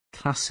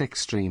classic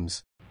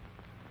streams.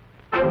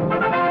 Home,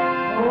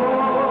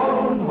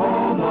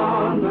 home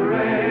on the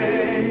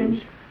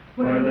range,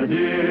 where the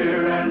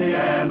deer and the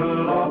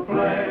antelope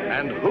play.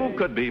 And who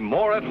could be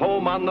more at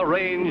home on the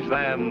range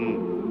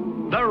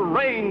than the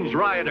Range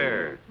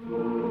Rider?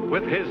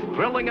 With his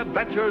thrilling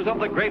adventures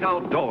of the great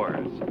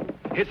outdoors,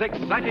 his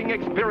exciting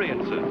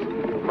experiences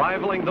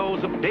rivaling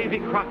those of Davy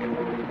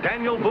Crockett,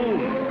 Daniel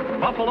Boone,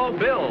 Buffalo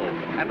Bill,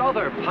 and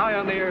other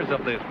pioneers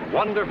of this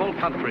wonderful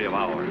country of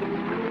ours.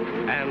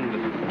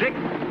 And Dick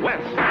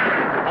West,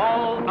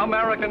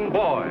 All-American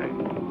Boy.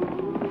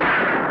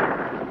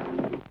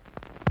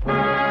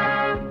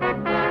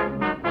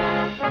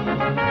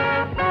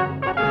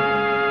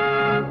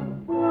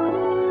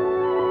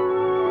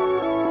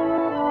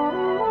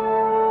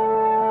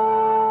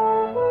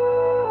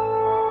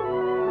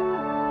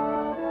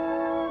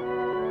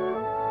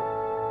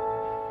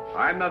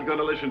 I'm not going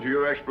to listen to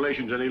your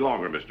explanations any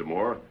longer, Mr.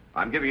 Moore.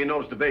 I'm giving you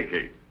notice to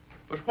vacate.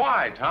 But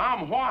why,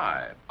 Tom?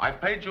 Why?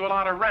 I've paid you a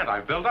lot of rent.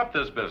 I've built up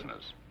this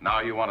business. Now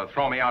you want to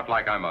throw me out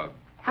like I'm a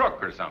crook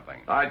or something.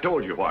 I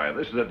told you why.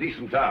 This is a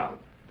decent town.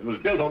 It was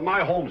built on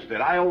my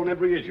homestead. I own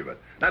every inch of it.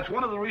 That's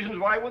one of the reasons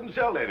why I wouldn't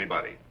sell to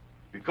anybody.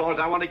 Because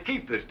I want to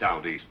keep this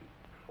town decent.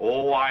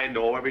 Oh, I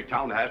know every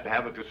town has to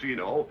have a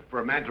casino for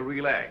a man to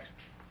relax.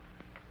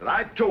 But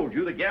I told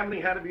you the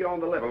gambling had to be on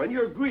the level, and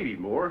you're greedy,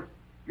 Moore.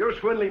 You're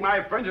swindling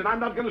my friends, and I'm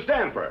not going to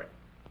stand for it.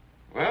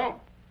 Well,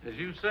 as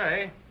you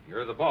say,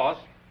 you're the boss.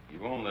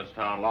 You own this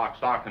town lock,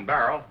 stock, and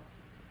barrel.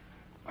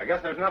 I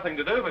guess there's nothing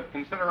to do but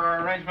consider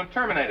our arrangement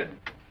terminated.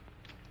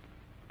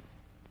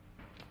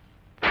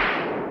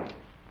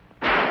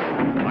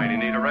 Mighty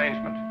neat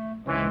arrangement.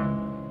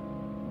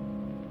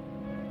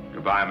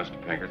 Goodbye, Mr.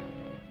 Pinkert.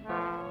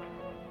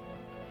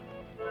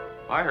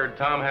 I heard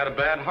Tom had a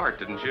bad heart,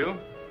 didn't you?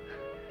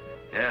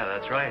 Yeah,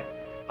 that's right.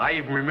 I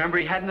even remember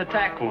he had an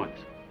attack once.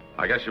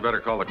 I guess you better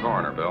call the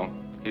coroner, Bill.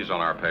 He's on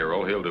our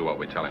payroll. He'll do what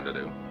we tell him to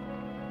do.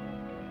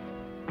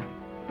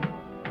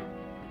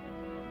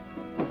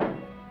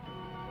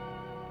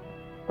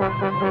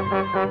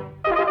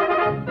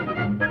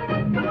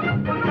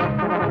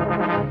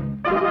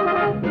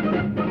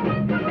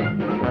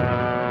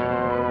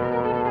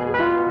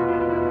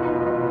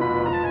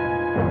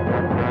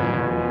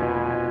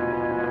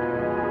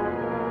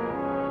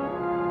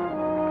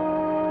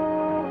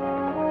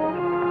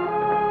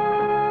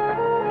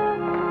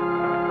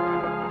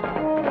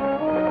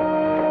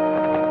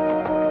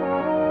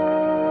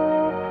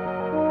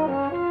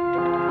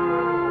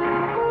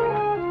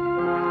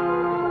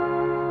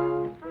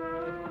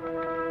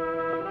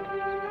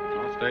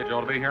 Stage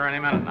ought to be here any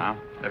minute now.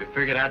 Have you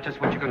figured out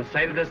just what you're going to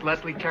say to this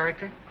Leslie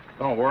character?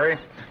 Don't worry.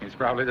 He's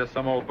probably just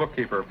some old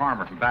bookkeeper or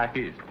farmer from back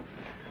east.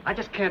 I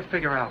just can't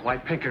figure out why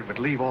Pinkert would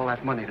leave all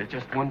that money to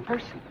just one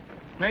person.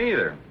 Me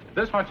either.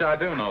 This much I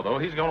do know, though.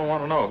 He's going to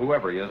want to know,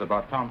 whoever he is,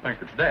 about Tom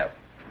Pinkert's death.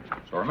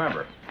 So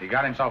remember, he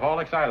got himself all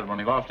excited when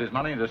he lost his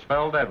money and just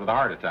fell dead with a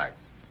heart attack.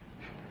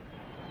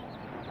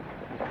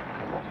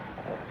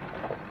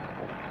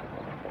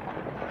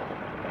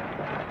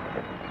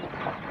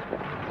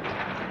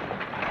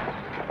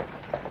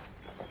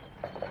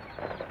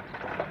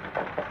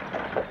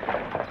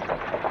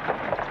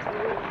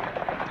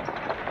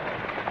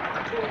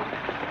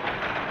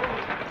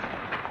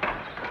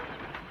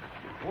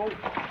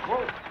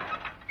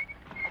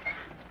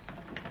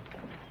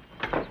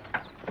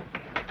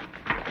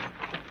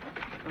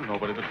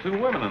 Nobody but two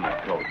women in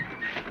that coat.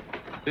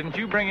 Didn't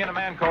you bring in a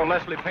man called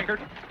Leslie Pinkert?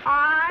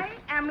 I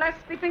am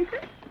Leslie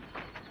Pinkert.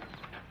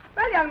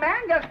 Well, young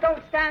man, just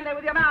don't stand there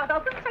with your mouth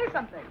open. Say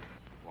something.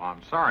 Well,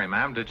 I'm sorry,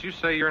 ma'am. Did you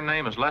say your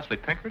name is Leslie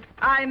Pinkert?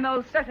 I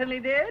most certainly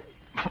did.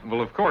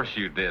 Well, of course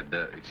you did.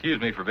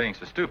 Excuse me for being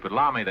so stupid.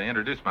 Allow me to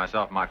introduce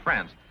myself and my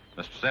friends,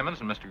 Mr.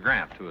 Simmons and Mr.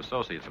 Grant, two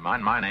associates of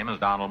mine. My name is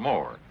Donald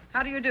Moore.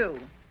 How do you do?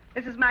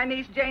 This is my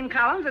niece, Jane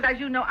Collins, and as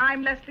you know,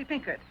 I'm Leslie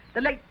Pinkert,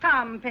 the late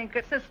Tom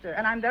Pinkert's sister,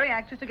 and I'm very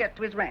anxious to get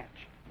to his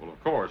ranch. Well,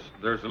 of course.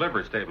 There's a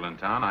livery stable in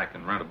town. I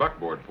can rent a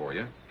buckboard for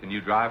you. Can you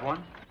drive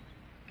one?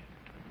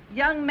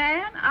 Young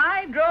man,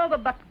 I drove a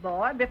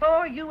buckboard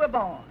before you were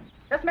born.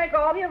 Just make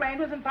all the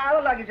arrangements and pile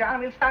the luggage on,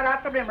 and we'll start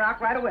out for Rimrock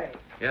right away.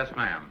 Yes,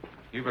 ma'am.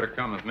 You better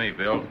come with me,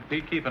 Bill.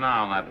 Pete, keep an eye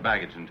on that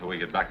baggage until we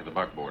get back to the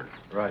buckboard.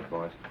 Right,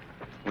 boys.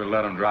 We'll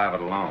let him drive it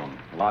alone.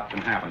 A lot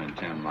can happen in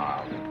 10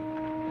 miles.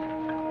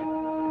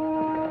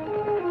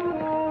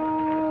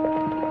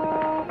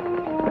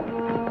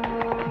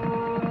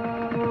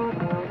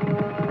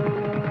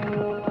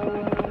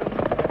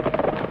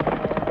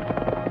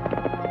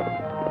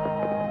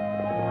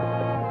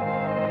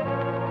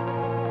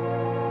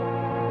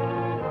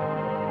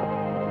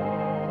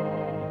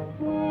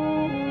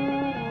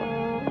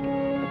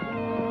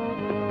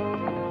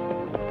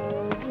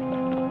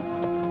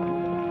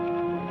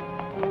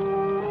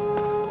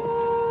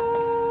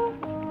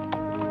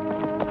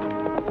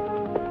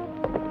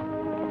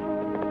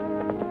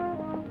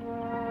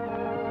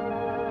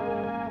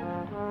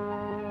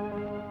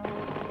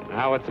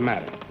 Now, what's the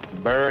matter?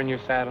 Burr in your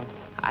saddle?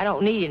 I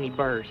don't need any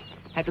burrs.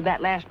 After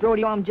that last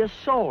rodeo, I'm just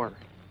sore.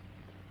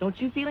 Don't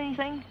you feel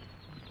anything?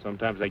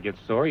 Sometimes I get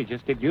sore. You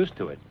just get used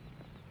to it.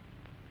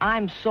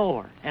 I'm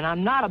sore, and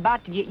I'm not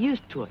about to get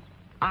used to it.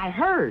 I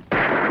heard.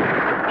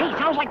 Hey,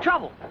 sounds like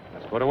trouble.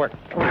 Let's go to work.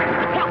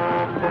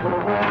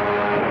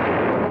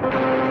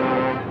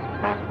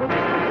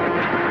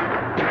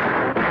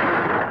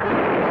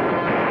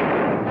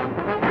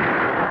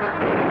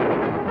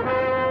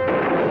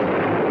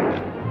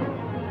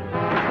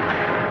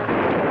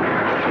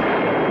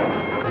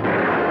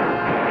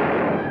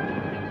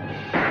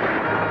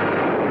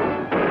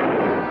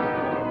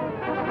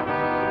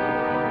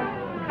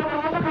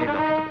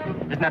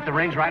 Isn't that the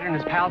range rider and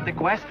his pal, Dick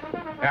West?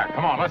 Yeah,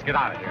 come on, let's get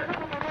out of here.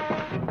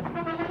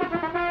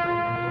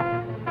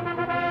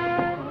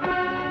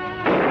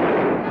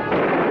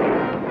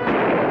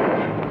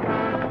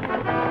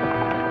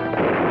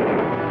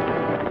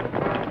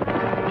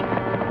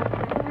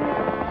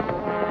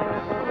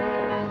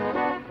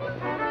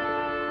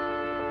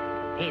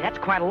 Hey, that's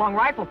quite a long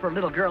rifle for a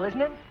little girl, isn't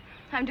it?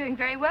 I'm doing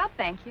very well,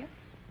 thank you.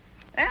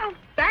 Well,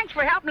 thanks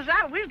for helping us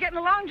out. We was getting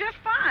along just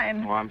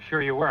fine. Well, I'm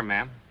sure you were,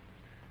 ma'am.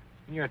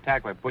 When you're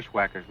attacked by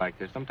bushwhackers like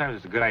this, sometimes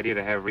it's a good idea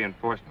to have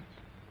reinforcements.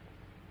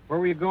 Where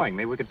were you going?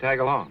 Maybe we could tag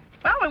along.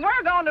 Well, we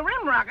were going to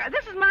Rimrock.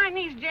 This is my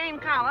niece, Jane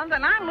Collins,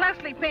 and I'm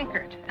Leslie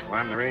Pinkert. Well,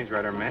 I'm the range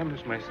rider, ma'am.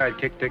 This is my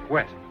sidekick, Dick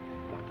West.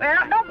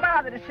 Well, don't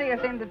bother to see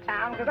us into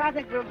town, because I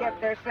think we'll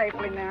get there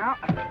safely now.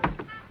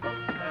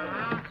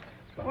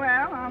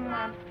 Well,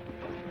 on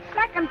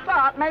second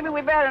thought, maybe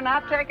we better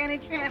not take any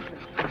chances.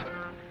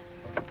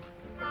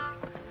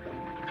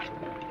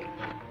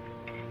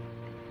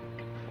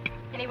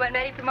 Anyone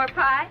ready for more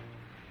pie?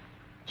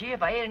 Gee,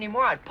 if I ate any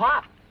more, I'd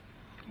pop.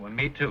 Well,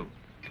 me too.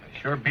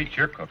 I sure beats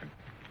your cooking.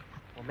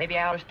 Well, maybe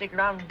I ought to stick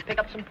around and pick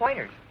up some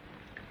pointers.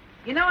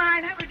 You know,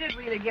 I never did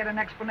really get an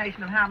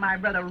explanation of how my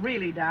brother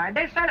really died.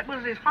 They said it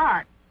was his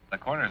heart. The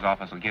coroner's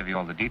office will give you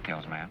all the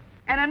details, ma'am.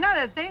 And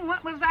another thing,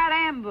 what was that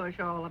ambush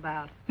all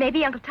about?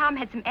 Maybe Uncle Tom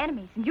had some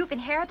enemies, and you've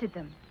inherited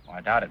them. Oh,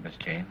 I doubt it, Miss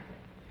Jane.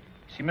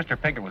 See, Mr.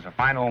 Pinkett was a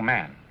fine old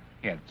man.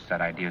 He had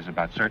set ideas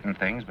about certain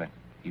things, but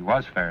he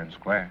was fair and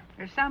square.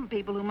 There's some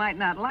people who might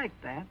not like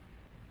that.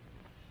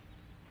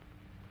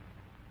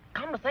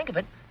 Come to think of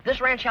it,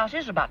 this ranch house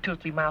is about 2 or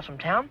 3 miles from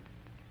town.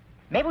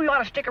 Maybe we ought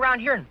to stick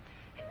around here and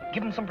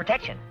give him some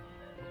protection.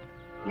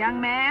 Young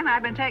man,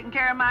 I've been taking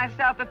care of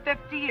myself for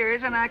 50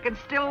 years, and I can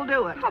still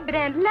do it. Oh, but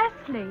Aunt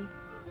Leslie.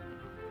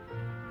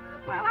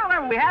 Well,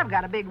 however, we have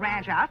got a big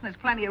ranch house, and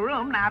there's plenty of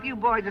room. Now, if you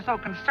boys are so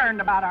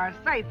concerned about our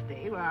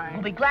safety, why...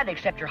 We'll be glad to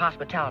accept your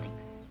hospitality.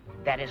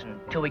 That is,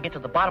 until we get to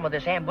the bottom of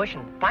this ambush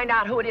and find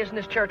out who it is in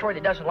this territory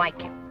that doesn't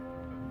like you.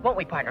 Won't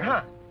we, partner,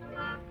 huh?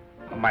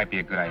 It might be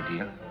a good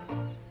idea.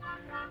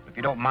 If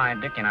you don't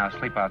mind, Dick and I'll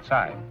sleep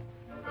outside.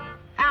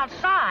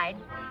 Outside?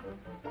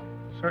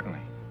 Certainly.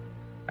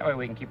 That way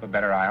we can keep a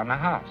better eye on the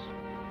house.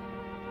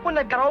 When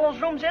they've got all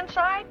those rooms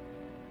inside?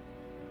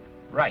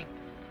 Right.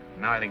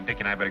 Now I think Dick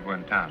and I better go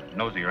in town.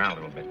 Nosy around a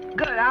little bit.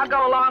 Good, I'll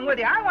go along with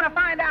you. I want to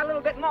find out a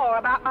little bit more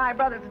about my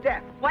brother's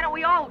death. Why don't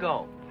we all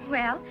go?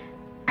 Well,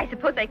 I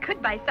suppose I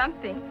could buy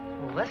something.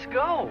 Well, let's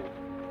go.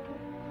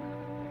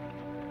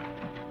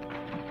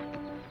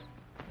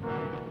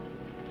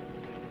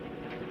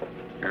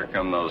 Here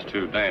come those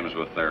two dames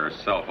with their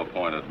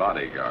self-appointed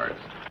bodyguards.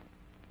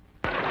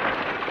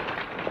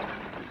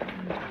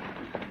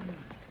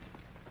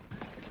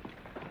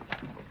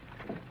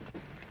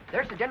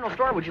 There's the general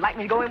store. Would you like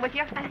me to go in with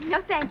you?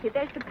 No, thank you.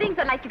 There's some things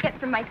I'd like to get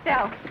for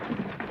myself.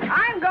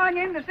 I'm going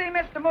in to see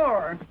Mr.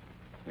 Moore.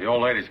 The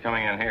old lady's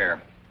coming in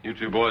here. You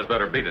two boys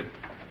better beat it.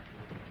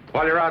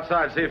 While you're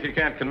outside, see if you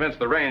can't convince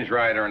the range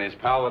rider and his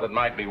pal that it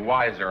might be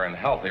wiser and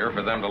healthier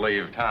for them to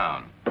leave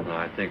town. Well,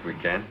 I think we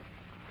can.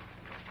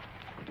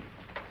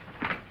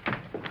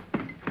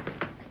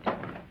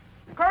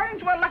 According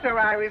to a letter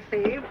I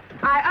received,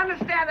 I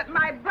understand that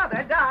my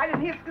brother died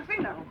in his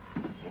casino.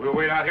 We'll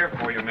wait out here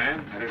for you,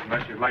 man. That is,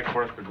 unless you'd like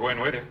for us to go in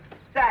with you.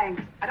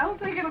 Thanks. I don't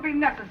think it'll be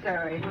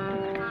necessary.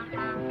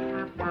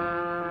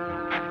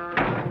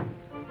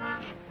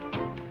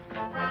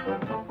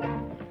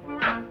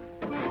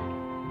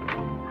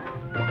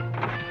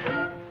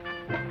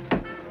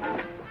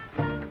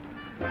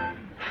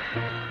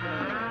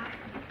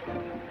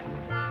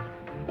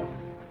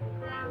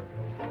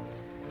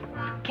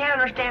 Can't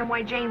understand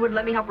why Jane wouldn't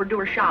let me help her do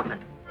her shopping.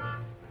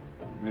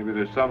 Maybe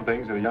there's some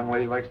things that a young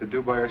lady likes to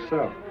do by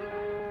herself.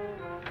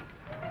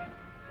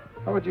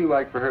 How would you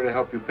like for her to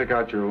help you pick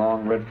out your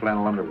long red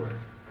flannel underwear?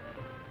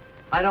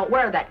 I don't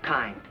wear that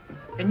kind.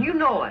 And you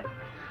know it.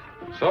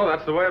 So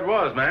that's the way it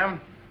was, ma'am.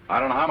 I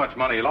don't know how much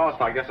money he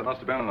lost. I guess it must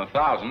have been in the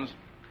thousands.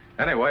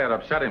 Anyway, it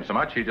upset him so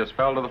much he just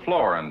fell to the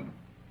floor, and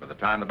by the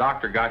time the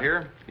doctor got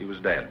here, he was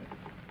dead.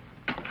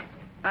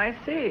 I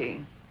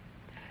see.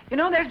 You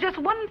know, there's just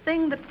one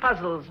thing that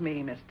puzzles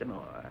me, Mr.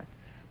 Moore.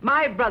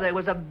 My brother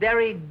was a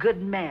very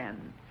good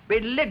man,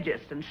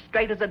 religious and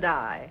straight as a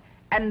die,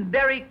 and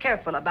very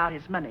careful about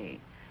his money.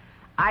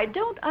 I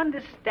don't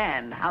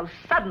understand how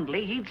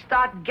suddenly he'd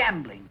start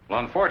gambling. Well,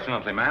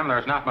 unfortunately, ma'am,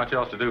 there's not much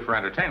else to do for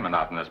entertainment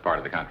out in this part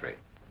of the country.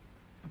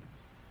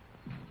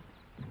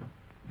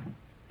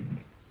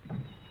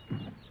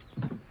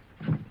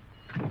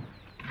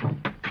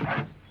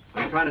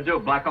 trying to do?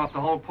 Block off the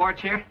whole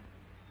porch here?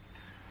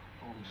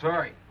 Oh, I'm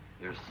sorry.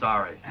 You're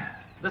sorry.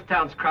 This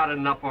town's crowded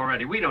enough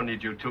already. We don't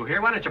need you two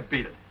here. Why don't you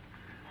beat it?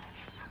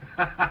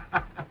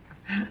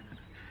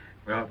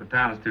 Well, if the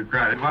town is too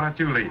crowded, why don't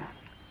you leave?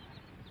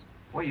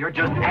 Well, you're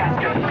just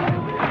asking.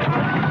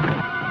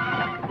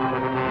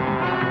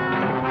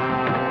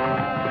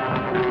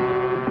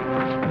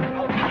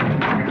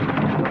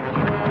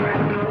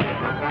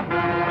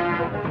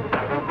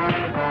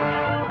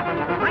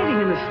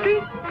 Fighting in the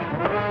street?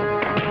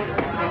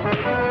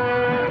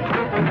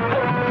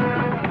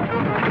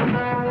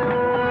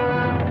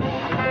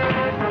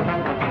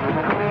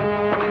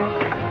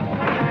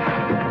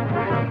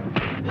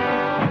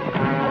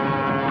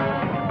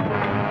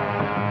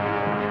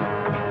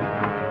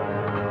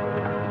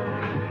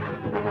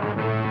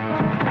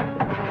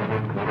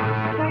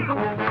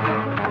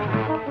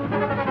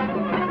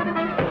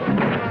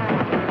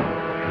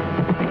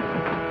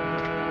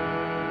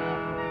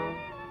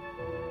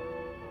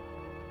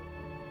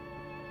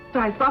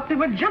 I thought they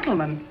were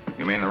gentlemen.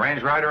 You mean the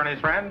range rider and his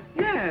friend?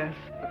 Yes.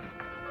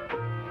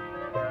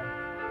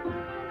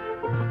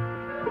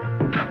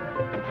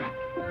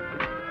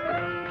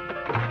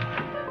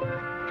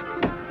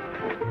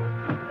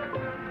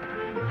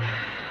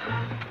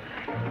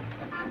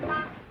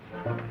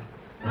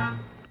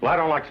 Well, I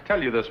don't like to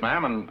tell you this,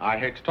 ma'am, and I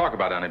hate to talk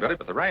about anybody,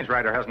 but the range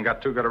rider hasn't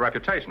got too good a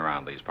reputation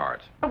around these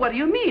parts. What do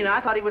you mean?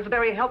 I thought he was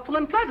very helpful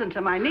and pleasant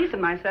to my niece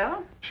and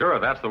myself. Sure,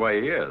 that's the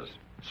way he is.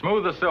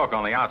 Smooth as silk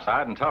on the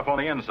outside and tough on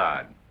the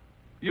inside.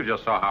 You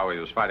just saw how he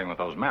was fighting with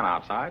those men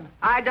outside.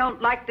 I don't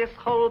like this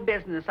whole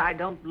business. I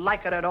don't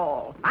like it at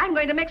all. I'm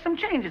going to make some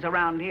changes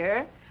around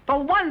here.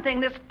 For one thing,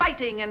 this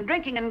fighting and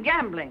drinking and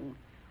gambling.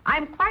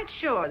 I'm quite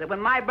sure that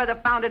when my brother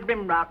founded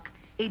Rimrock,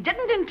 he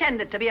didn't intend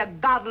it to be a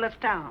godless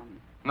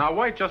town. Now,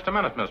 wait just a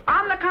minute, Miss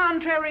On the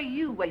contrary,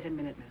 you wait a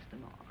minute, Mr.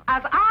 Moore.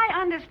 As I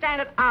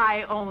understand it,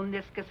 I own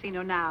this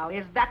casino now.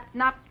 Is that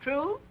not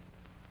true?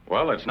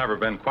 Well, it's never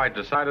been quite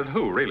decided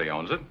who really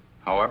owns it.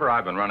 However,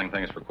 I've been running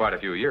things for quite a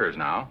few years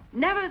now.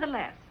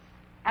 Nevertheless,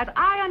 as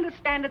I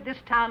understand it, this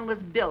town was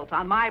built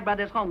on my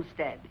brother's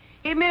homestead.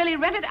 He merely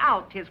rented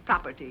out his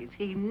properties.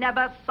 He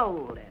never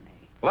sold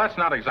any. Well, that's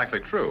not exactly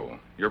true.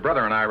 Your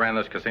brother and I ran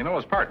this casino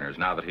as partners.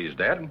 Now that he's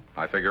dead,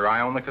 I figure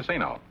I own the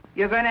casino.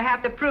 You're going to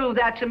have to prove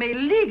that to me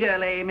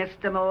legally,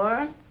 Mr.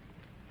 Moore.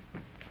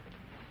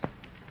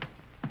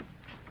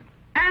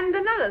 And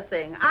another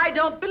thing, I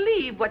don't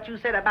believe what you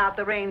said about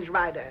the range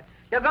rider.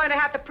 You're going to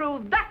have to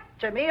prove that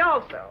to me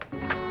also.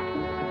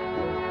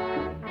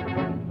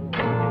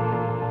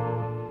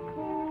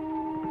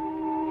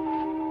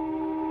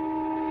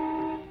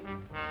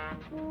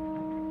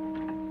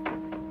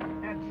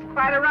 That's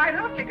quite a ride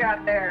up you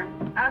got there.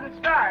 How'd it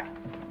start?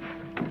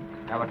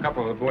 Well, a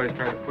couple of the boys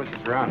tried to push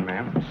us around,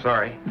 ma'am.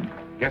 Sorry.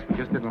 Guess we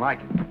just didn't like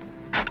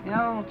it. You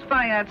know, it's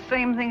funny, that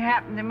same thing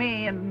happened to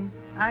me, and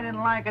I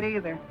didn't like it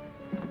either.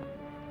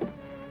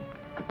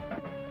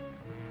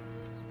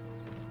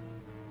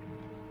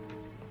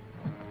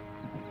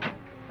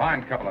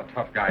 Fine couple of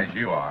tough guys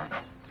you are.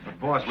 But,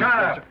 boss, Shut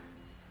up!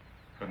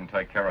 Couldn't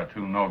take care of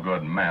two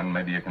no-good men.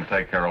 Maybe you can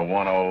take care of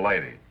one old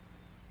lady.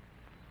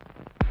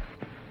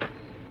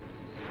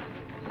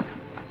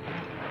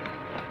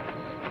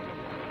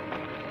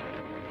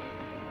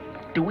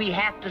 Do we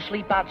have to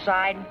sleep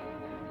outside?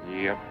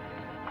 Yep.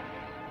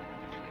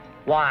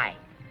 Why?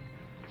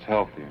 It's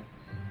healthier.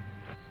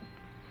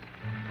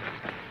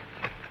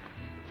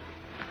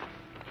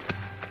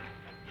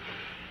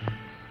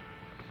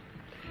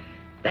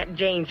 That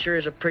Jane sure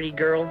is a pretty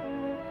girl.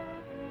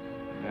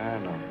 Yeah, I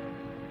know.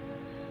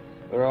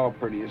 They're all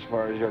pretty as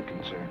far as you're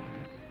concerned.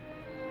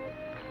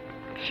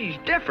 She's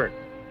different.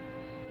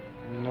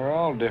 And they're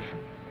all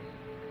different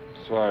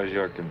as far as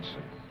you're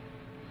concerned.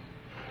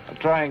 Now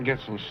try and get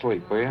some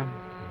sleep, will you?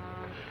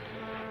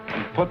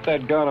 And put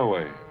that gun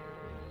away.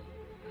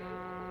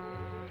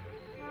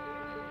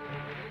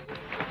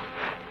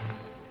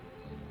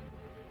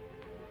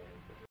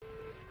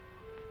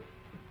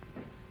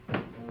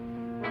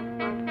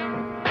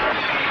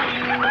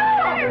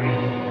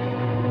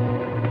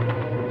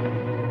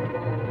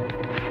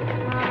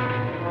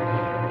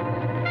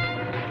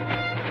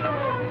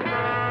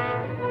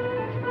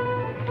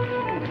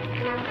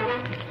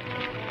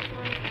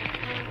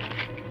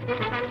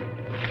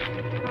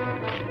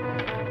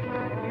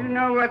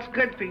 What's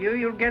good for you,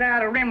 you'll get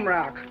out of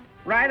Rimrock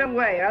right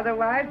away.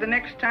 Otherwise, the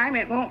next time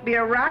it won't be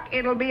a rock,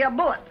 it'll be a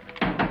bullet.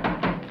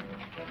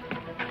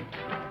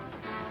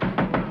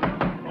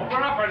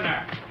 Open up in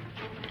there.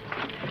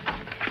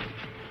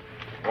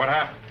 What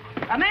happened?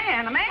 A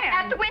man.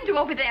 At the window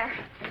over there.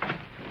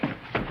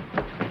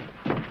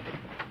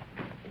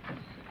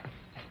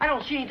 I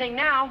don't see anything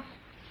now.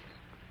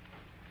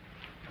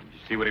 Did you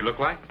see what he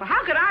looked like? Well,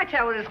 how could I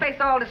tell with his face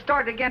all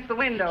distorted against the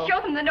window? Show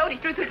them the note he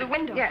threw through the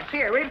window. Yes,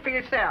 here, read it for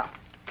yourself.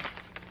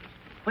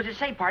 What's it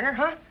say, partner,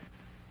 huh?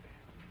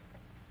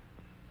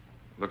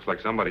 Looks like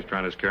somebody's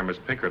trying to scare Miss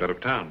Pinkert out of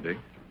town, Dick.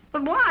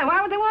 But why?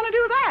 Why would they want to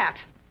do that?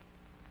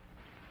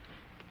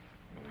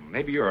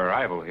 Maybe your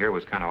arrival here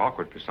was kind of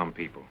awkward for some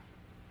people.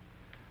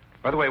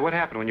 By the way, what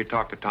happened when you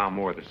talked to Tom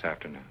Moore this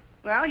afternoon?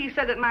 Well, he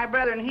said that my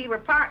brother and he were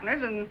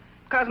partners, and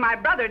because my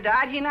brother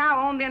died, he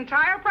now owned the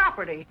entire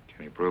property.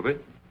 Can you prove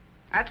it?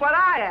 That's what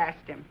I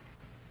asked him.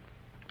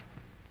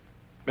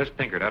 Miss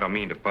Pinkert, I don't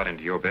mean to butt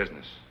into your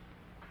business,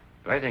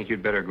 but I think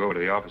you'd better go to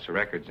the Office of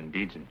Records and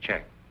Deeds and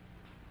check.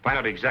 Find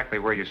out exactly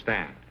where you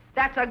stand.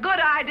 That's a good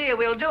idea.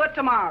 We'll do it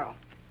tomorrow.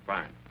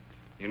 Fine.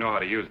 You know how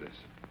to use this.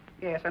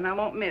 Yes, and I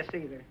won't miss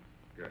either.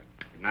 Good.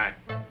 Good night.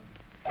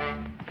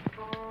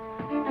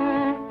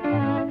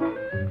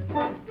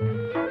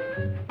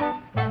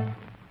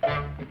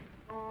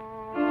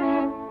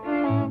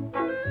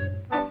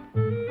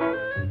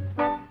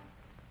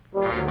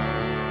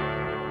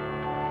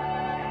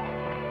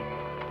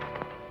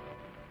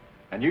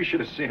 And you should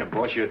have seen it,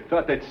 boss. You'd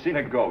thought they'd seen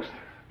a ghost.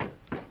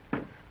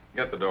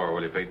 Get the door,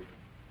 will you, Pete?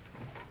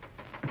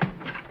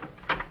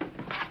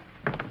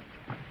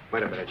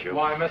 Wait a minute, you.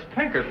 Why, Miss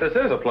Pinkert, this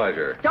is a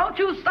pleasure. Don't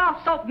you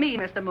soft soap me,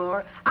 Mr.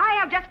 Moore. I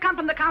have just come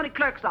from the county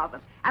clerk's office,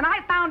 and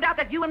I found out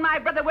that you and my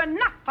brother were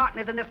not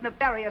partners in this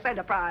nefarious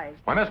enterprise.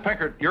 Why, Miss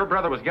Pinkert, your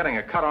brother was getting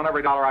a cut on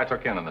every dollar I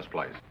took in this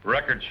place.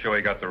 Records show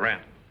he got the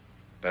rent.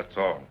 That's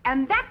all.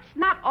 And that's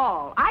not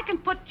all. I can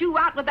put you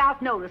out without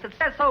notice. It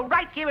says so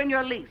right here in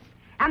your lease.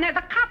 And there's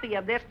a copy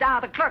of this down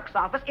at the clerk's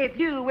office if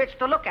you wish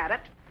to look at it.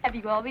 Have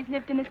you always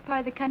lived in this part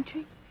of the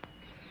country?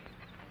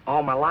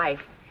 All my life,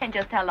 And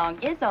just how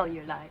long is all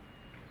your life?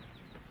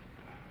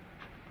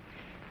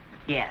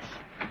 yes.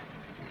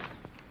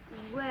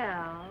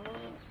 Well...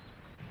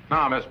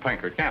 Now, Miss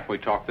Pinkert, can't we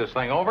talk this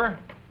thing over?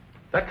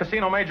 That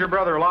casino made your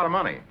brother a lot of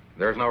money.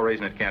 There's no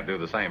reason it can't do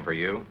the same for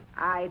you.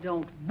 I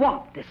don't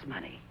want this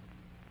money.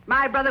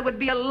 My brother would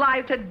be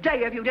alive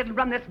today if you didn't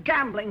run this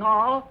gambling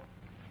hall.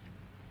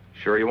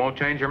 Sure you won't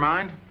change your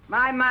mind?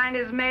 My mind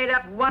is made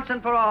up once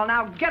and for all.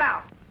 Now get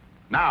out.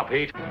 Now,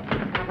 Pete.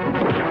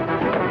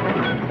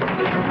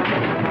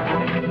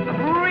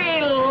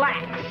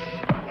 Relax.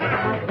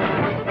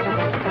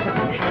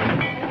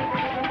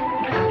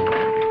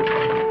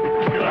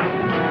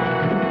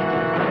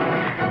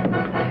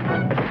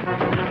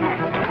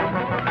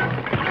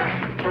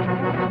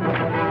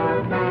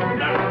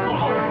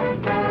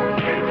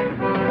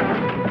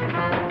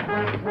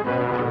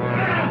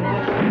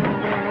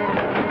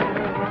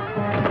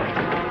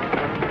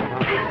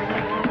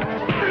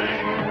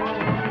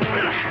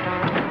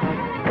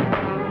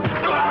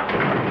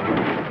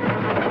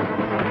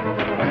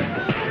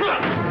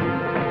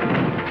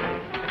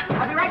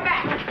 I'll be right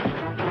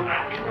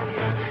back.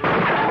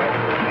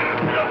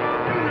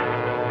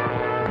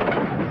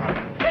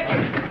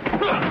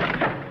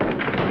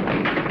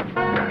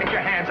 Get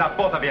your hands up,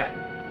 both of you.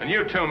 And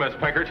you too, Miss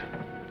Pinkert.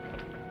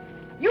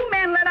 You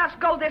men let us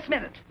go this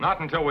minute. Not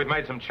until we've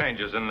made some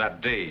changes in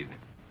that deed.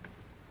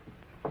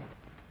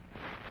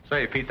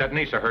 Say, Pete, that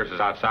niece of hers is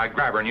outside.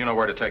 Grab her and you know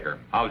where to take her.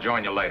 I'll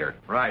join you later.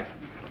 Right.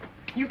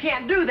 You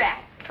can't do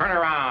that. Turn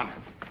around.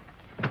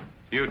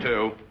 You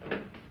too.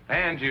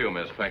 And you,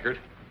 Miss Pinkert.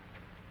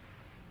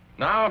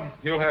 Now,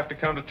 you'll have to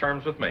come to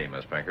terms with me,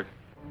 Miss Pinkert.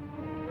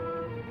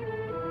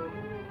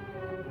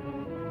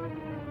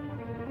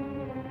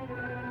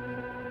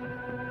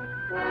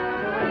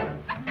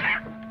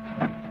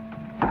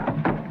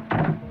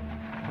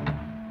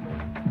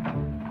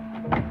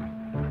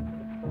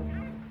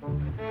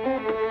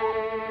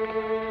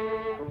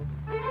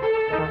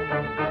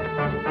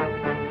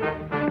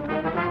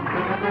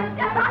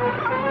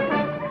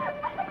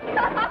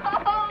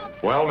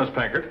 Well, Miss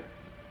Pinkert?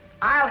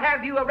 I'll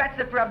have you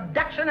arrested for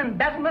abduction,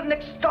 embezzlement, and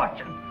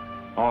extortion.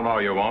 Oh, no,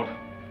 you won't.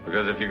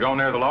 Because if you go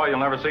near the law, you'll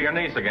never see your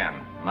niece again.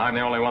 And I'm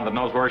the only one that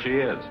knows where she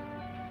is.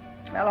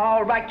 Well,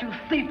 all right, you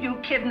thief, you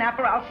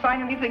kidnapper. I'll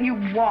sign anything you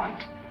want.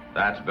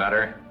 That's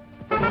better.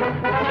 Come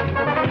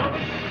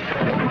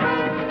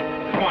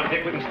on,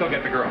 Dick. We can still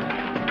get the girl.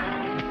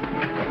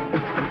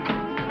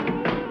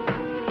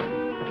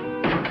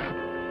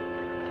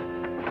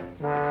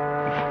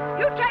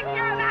 You take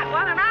care of that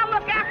one, and I'll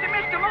look after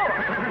Mr.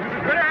 Moore.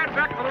 Put her head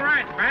back to the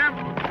ranch, ma'am.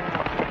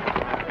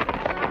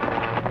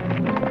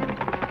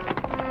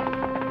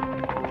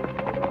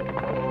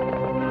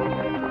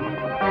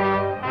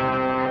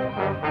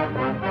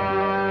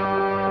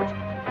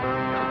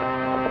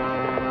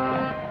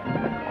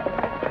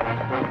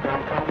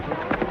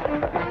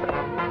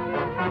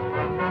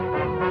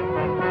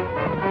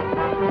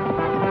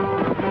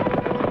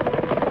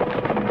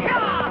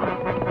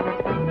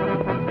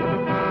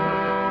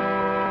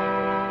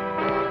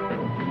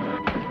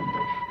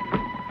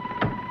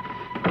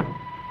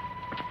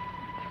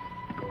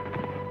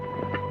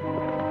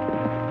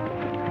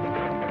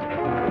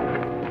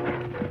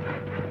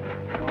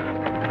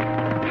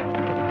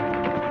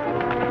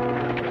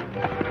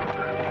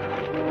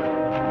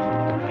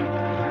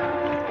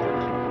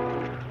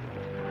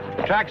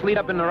 Tracks lead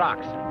up in the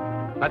rocks.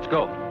 Let's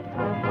go.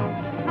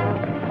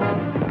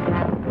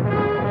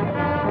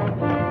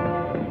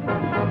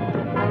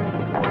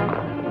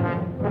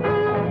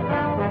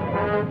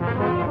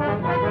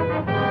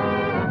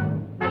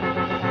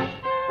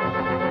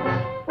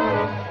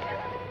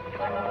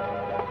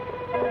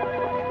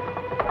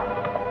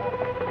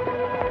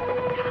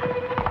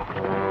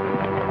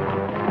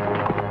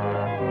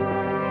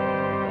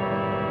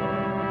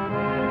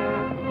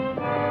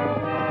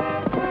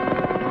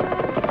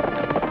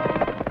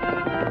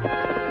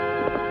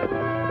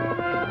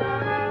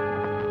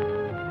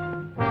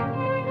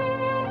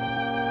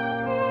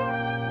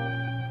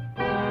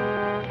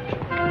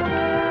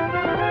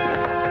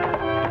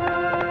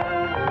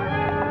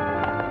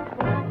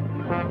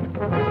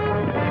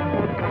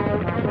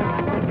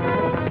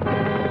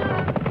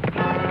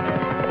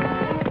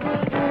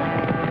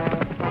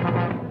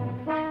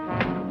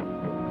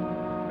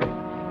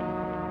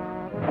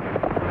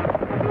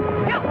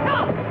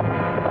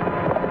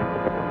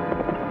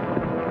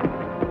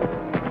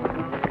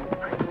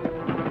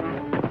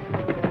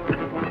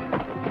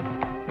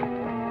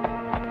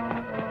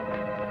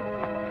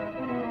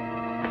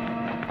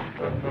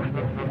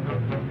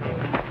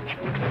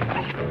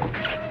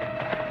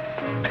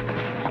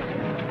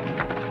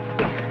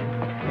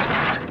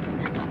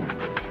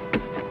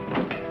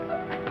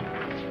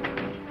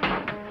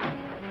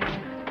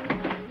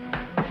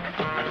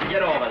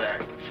 Get over there.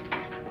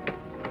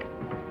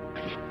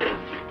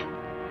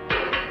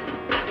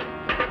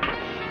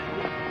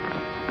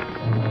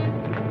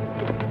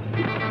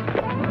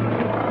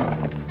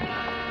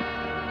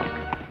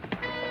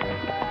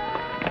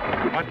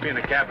 Must be in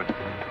the cabin.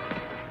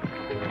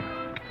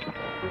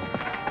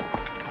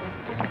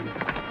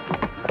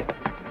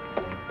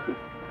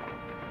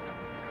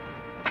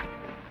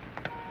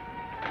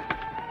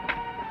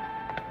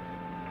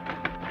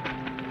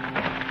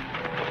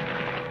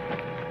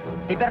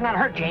 He better not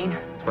hurt Jane.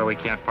 That's why we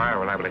can't fire.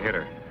 We're liable to hit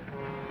her.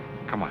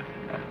 Come on.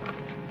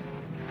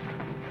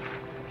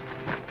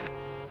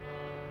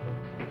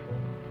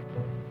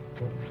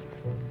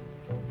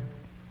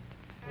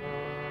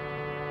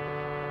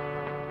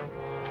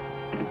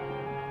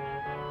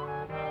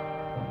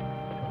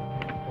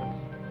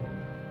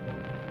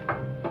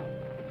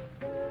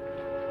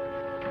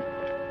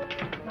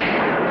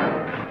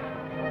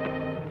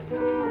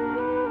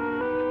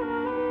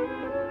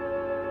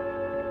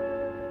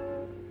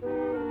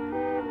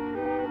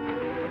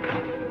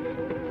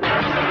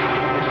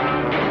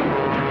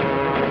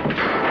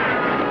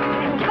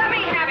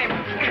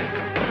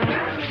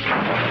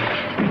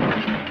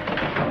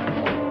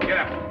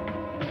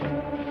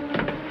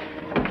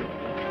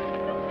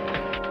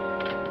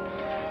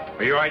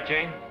 Are you all right,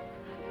 Jane?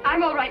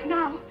 I'm all right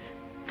now.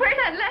 Where's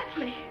Aunt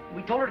Leslie?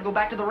 We told her to go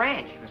back to the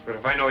ranch. Yes, but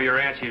if I know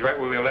your aunt, she's right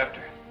where we left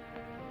her.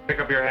 Pick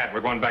up your hat. We're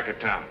going back to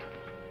town.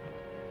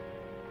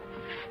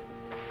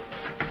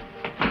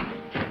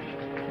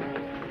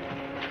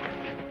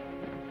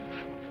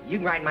 You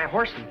can ride my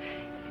horse,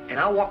 and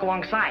I'll walk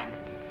alongside.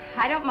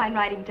 I don't mind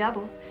riding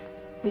double.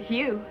 With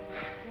you.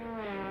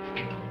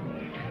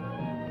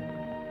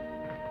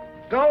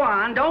 Go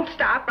on, don't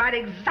stop. Write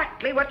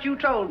exactly what you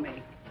told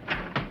me.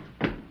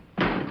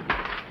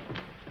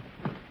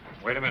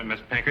 Wait a minute, Miss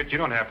Pinkert. You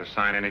don't have to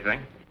sign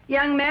anything.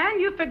 Young man,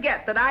 you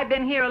forget that I've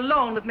been here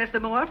alone with Mr.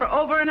 Moore for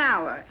over an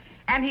hour.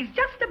 And he's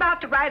just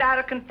about to write out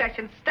a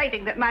confession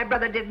stating that my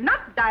brother did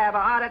not die of a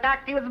heart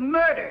attack. He was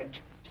murdered.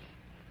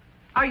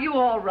 Are you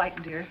all right,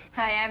 dear?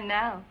 I am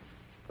now.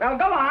 Well,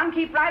 go on.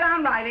 Keep right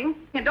on writing.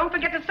 And don't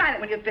forget to sign it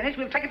when you finish.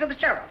 We'll take it to the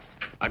sheriff.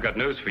 I've got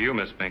news for you,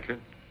 Miss Pinkert.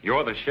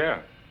 You're the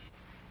sheriff.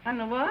 And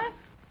the what?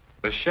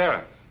 The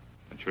sheriff.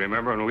 Don't you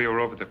remember when we were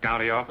over at the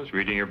county office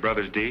reading your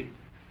brother's deed?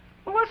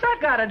 Well, what's that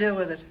got to do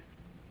with it?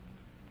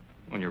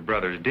 On your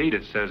brother's deed,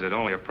 it says that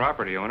only a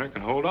property owner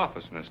can hold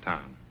office in this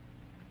town.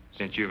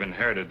 Since you've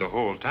inherited the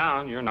whole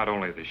town, you're not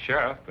only the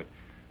sheriff, but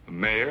the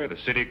mayor, the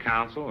city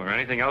council, or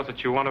anything else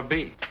that you want to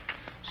be.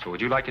 So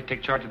would you like to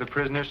take charge of the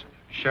prisoners,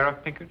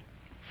 Sheriff Pinkert?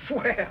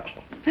 Well,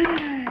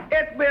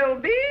 it will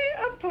be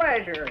a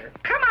pleasure.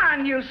 Come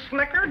on, you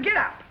slicker. Get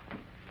up.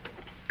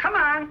 Come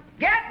on.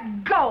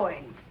 Get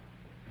going.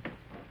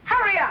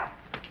 Hurry up.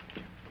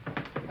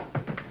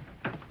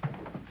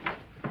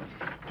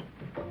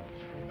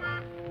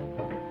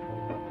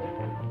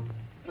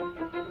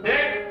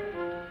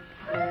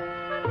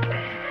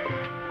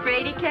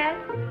 Brady cat?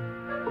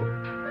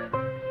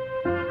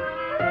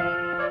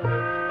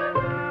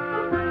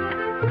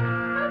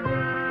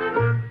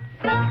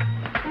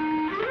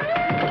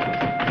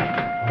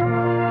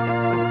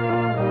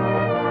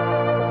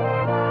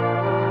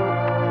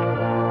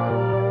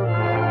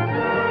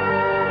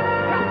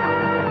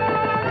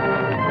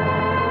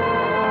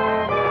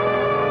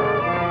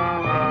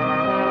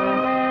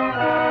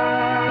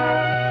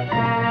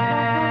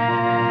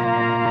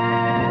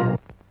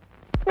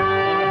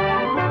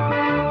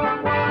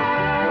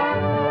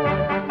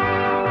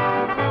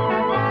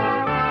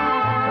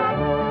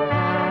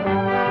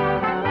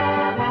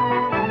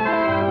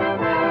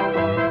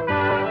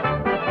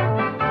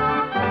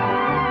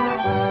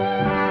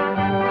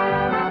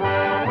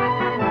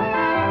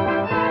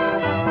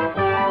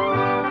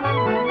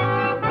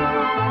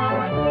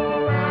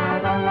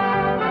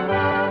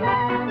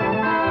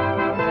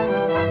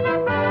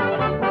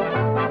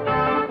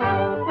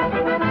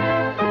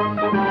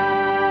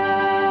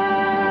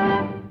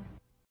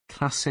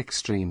 Classic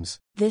Streams.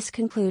 This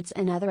concludes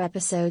another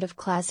episode of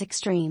Classic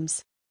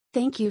Streams.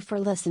 Thank you for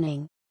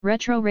listening.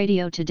 Retro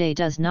Radio Today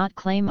does not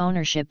claim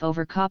ownership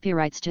over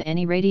copyrights to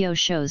any radio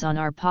shows on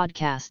our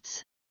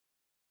podcasts.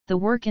 The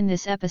work in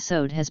this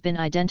episode has been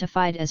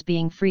identified as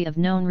being free of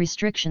known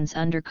restrictions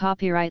under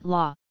copyright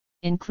law,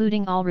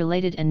 including all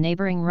related and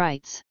neighboring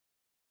rights.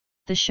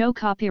 The show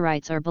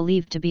copyrights are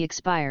believed to be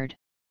expired.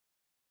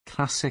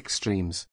 Classic Streams.